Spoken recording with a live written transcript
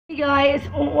Hey guys,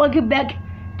 welcome back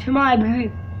to my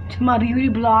beauty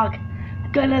blog.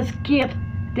 Gonna skip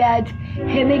that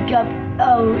hair makeup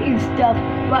and stuff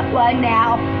right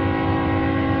now.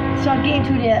 So I'll get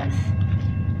into this.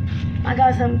 I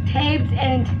got some tapes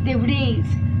and DVDs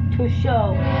to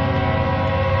show.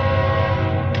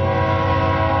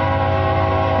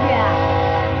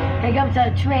 Yeah, here comes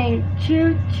a train.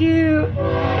 Choo choo.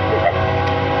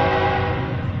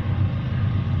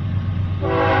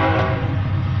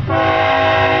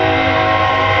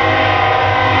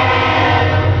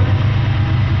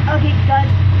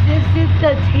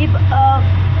 The tape of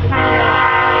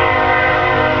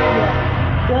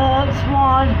the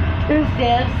Swan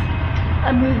Princess,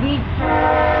 a movie.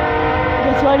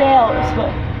 This one else,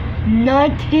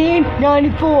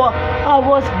 1994. I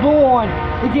was born.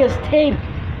 This tape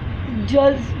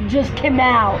just came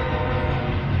out.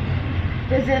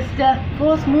 This is the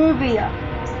first movie.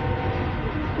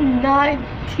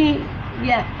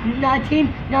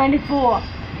 1994.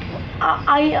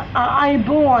 I'm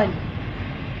born.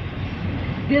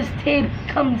 This tape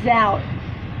comes out.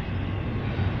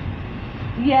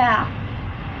 Yeah.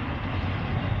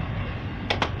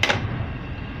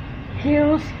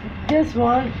 Here's this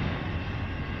one.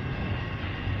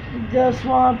 The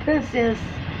Swan Princess.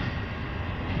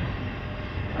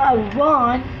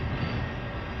 One.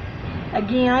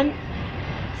 Again.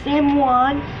 Same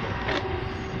one.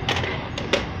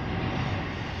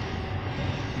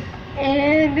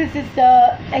 And this is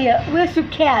the Whistle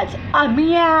Cats.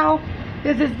 Meow.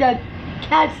 This is the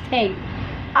Cats tape.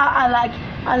 I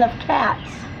love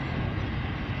cats.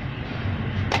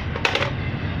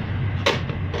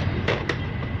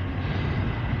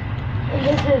 And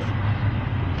this is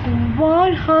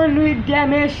 100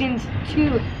 Dalmatians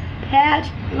to Patch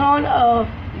Lawn of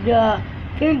the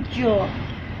Fincher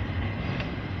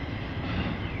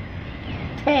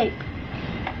tape.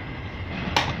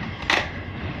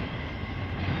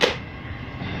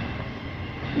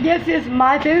 This is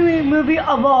my favorite movie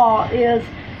of all, is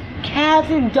Cats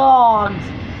and Dogs.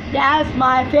 That's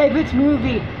my favorite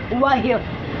movie right here.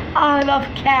 I love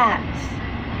cats.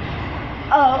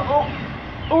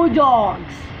 Or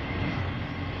dogs.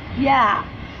 Yeah.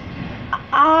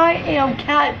 I am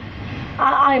cat.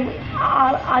 I'm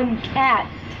cat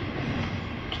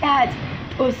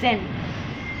person.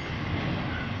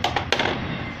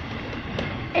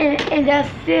 And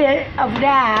that's it of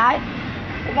that.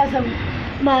 I got some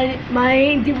my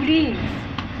DVDs.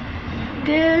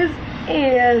 This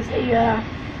is a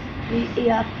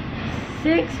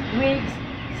 6 weeks,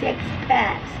 6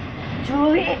 packs.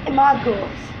 Julie and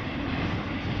Marcos.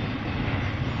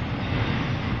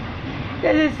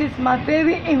 This is my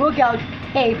favorite workout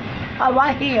tape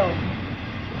right here.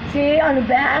 See on the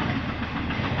back?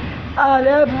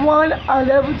 Level 1,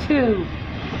 level 2.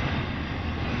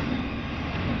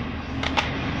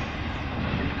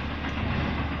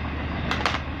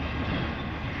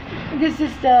 This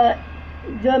is the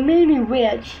mini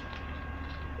witch,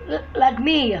 like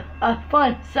me, a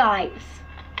fun size.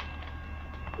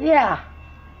 Yeah,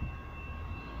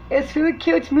 it's a really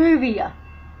cute movie.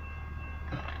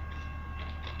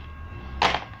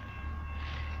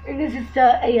 And this is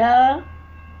the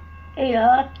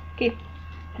okay.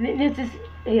 This is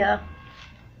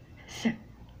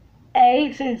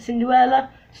a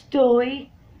Cinderella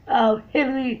story of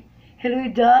Hilary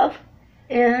Duff,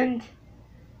 and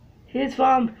he's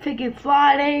from Freaky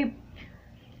Friday,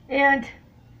 and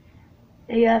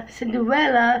a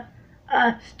Cinderella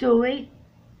story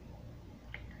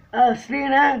of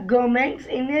Selena Gomez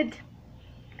in it.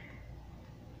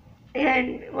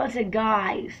 And what's the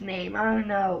guy's name? I don't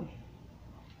know.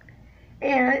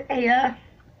 And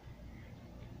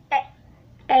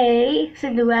a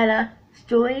Cinderella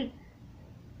story.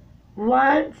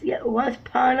 Once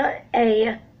upon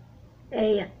a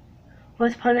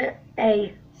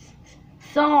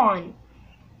song.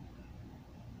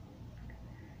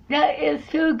 That is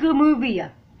still a good movie.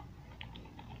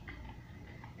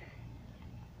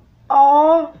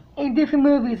 All in different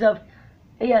movies of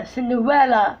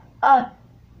Cinderella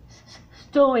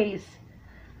stories.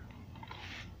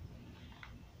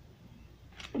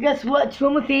 Guess what?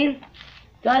 One more thing.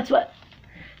 That's what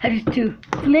I have to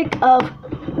flick of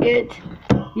it.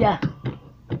 Yeah.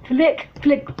 Flick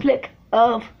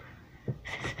of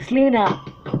Selena.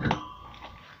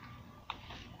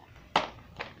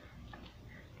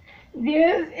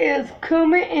 This is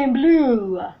Kermit and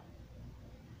Blue.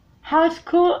 High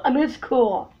school, middle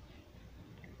school.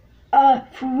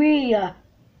 Free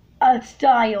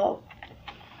style.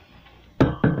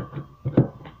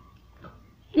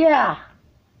 Yeah.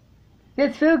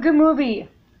 It's a very good movie.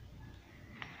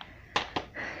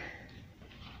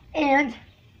 And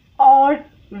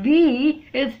RV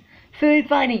is very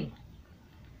funny.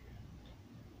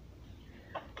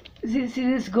 See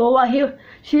this girl right here?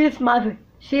 She is my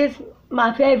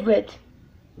favorite.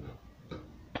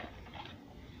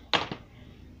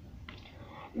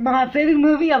 My favorite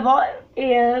movie of all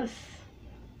is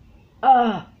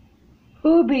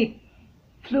Hubie,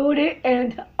 Floated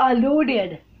and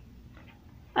Unloaded.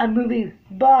 A movie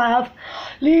by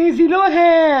Lindsay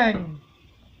Lohan.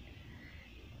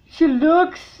 She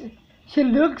looks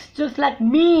just like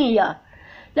me.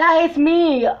 That is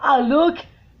me.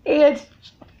 It's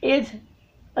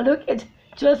I look it's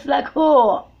just like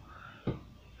her.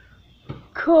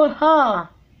 Cool, huh?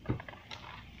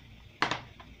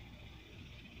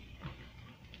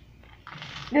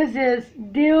 This is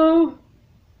deal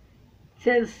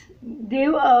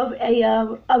of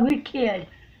a weekend.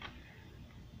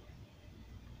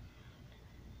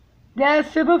 That's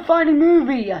a super funny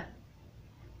movie.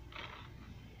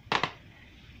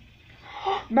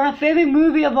 My favorite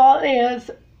movie of all is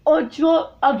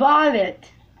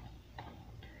Ultraviolet.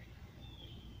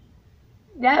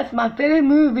 That's my favorite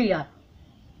movie.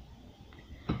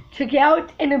 Check it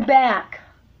out in the back.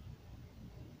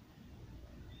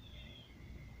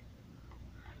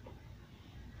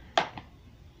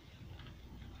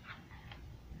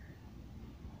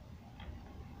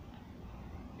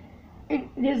 And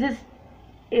this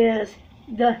is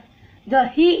the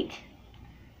Heat.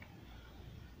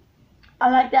 I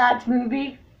like that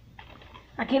movie.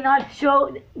 I cannot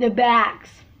show the backs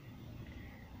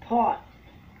part.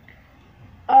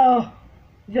 Oh,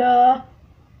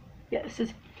 this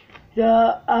is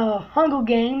the Hunger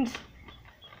Games.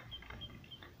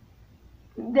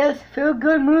 This feel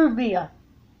good movie.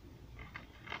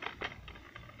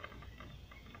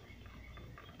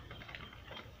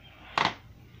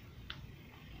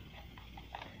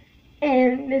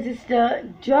 And this is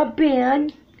the Jump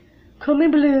Band, Coming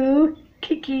Blue,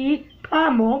 Kiki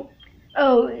Palmer.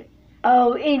 Oh,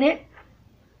 in it.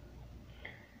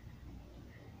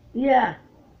 Yeah,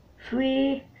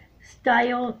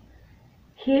 freestyle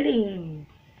hitting.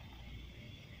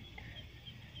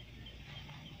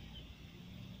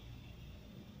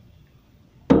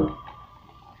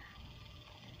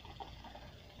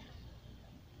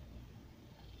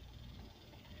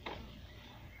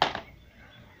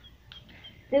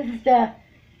 This is the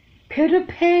Peter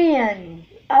Pan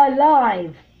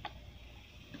Alive.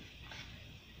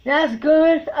 That's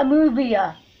good, a movie.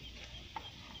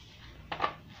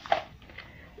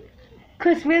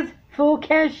 Christmas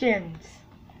Vacations.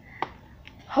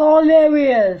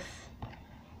 Hilarious.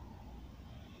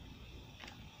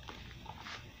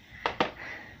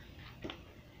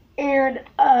 And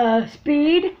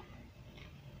Speed.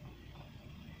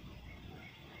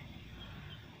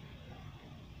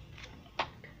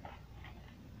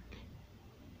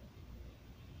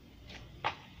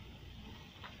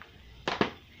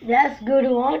 That's a good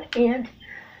one. And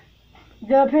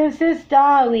The Princess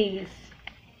Diaries.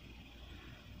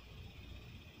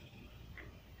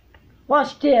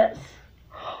 Watch this.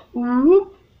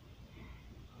 Whoop.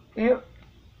 Here.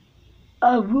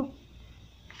 Whoop.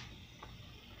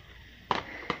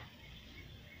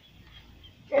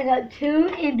 I got 2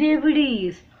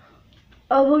 DVDs.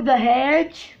 Over the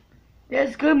Hedge.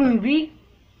 That's a good movie.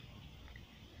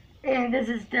 And this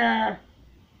is the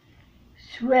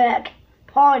Shrek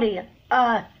Party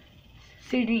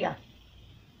CD.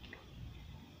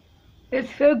 It's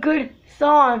feel good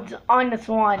songs on this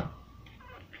one.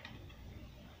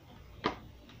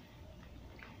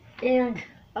 And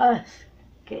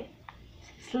okay,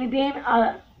 Sleeping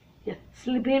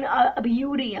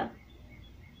Beauty.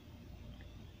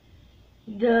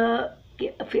 The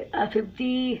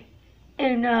 50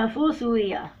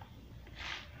 anniversary.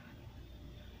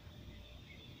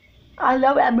 I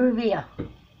love that movie.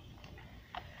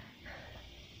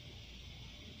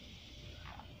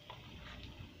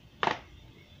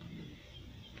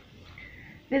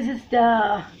 This is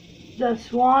the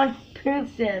Swan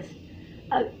Princess.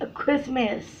 A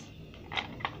Christmas.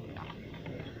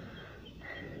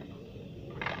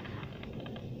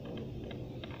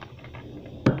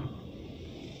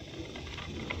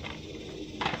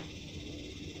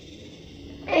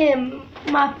 And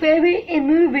my favorite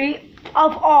movie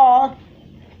of all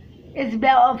is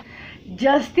about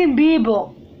Justin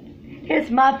Bieber. It's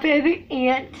my favorite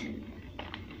aunt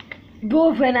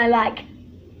boyfriend I like.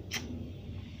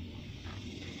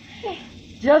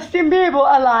 Justin Bieber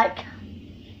I like.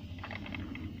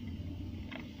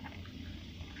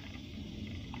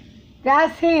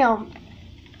 That's him.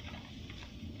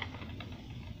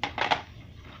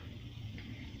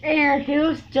 And he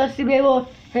was Justin Bieber.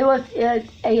 He was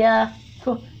a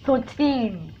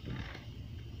 13.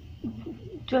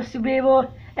 Justin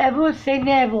Bieber, ever say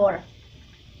never.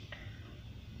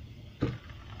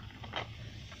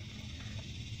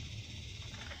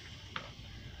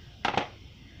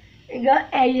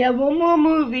 One more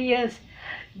movie is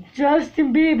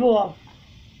Justin Bieber,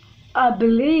 I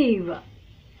believe.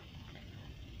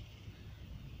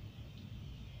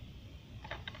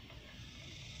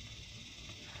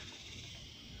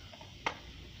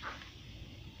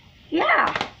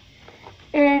 Yeah,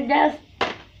 and that's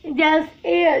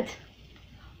it.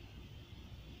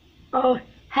 Oh,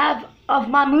 half of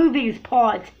my movies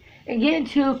part, and get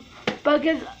into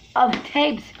buckets of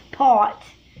tapes part.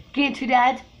 Get to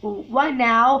that right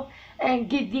now, and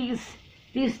get these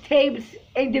tapes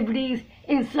and DVDs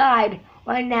inside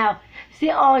right now. See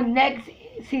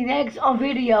next on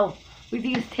video with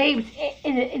these tapes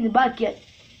in the bucket.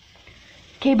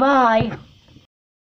 Okay, bye.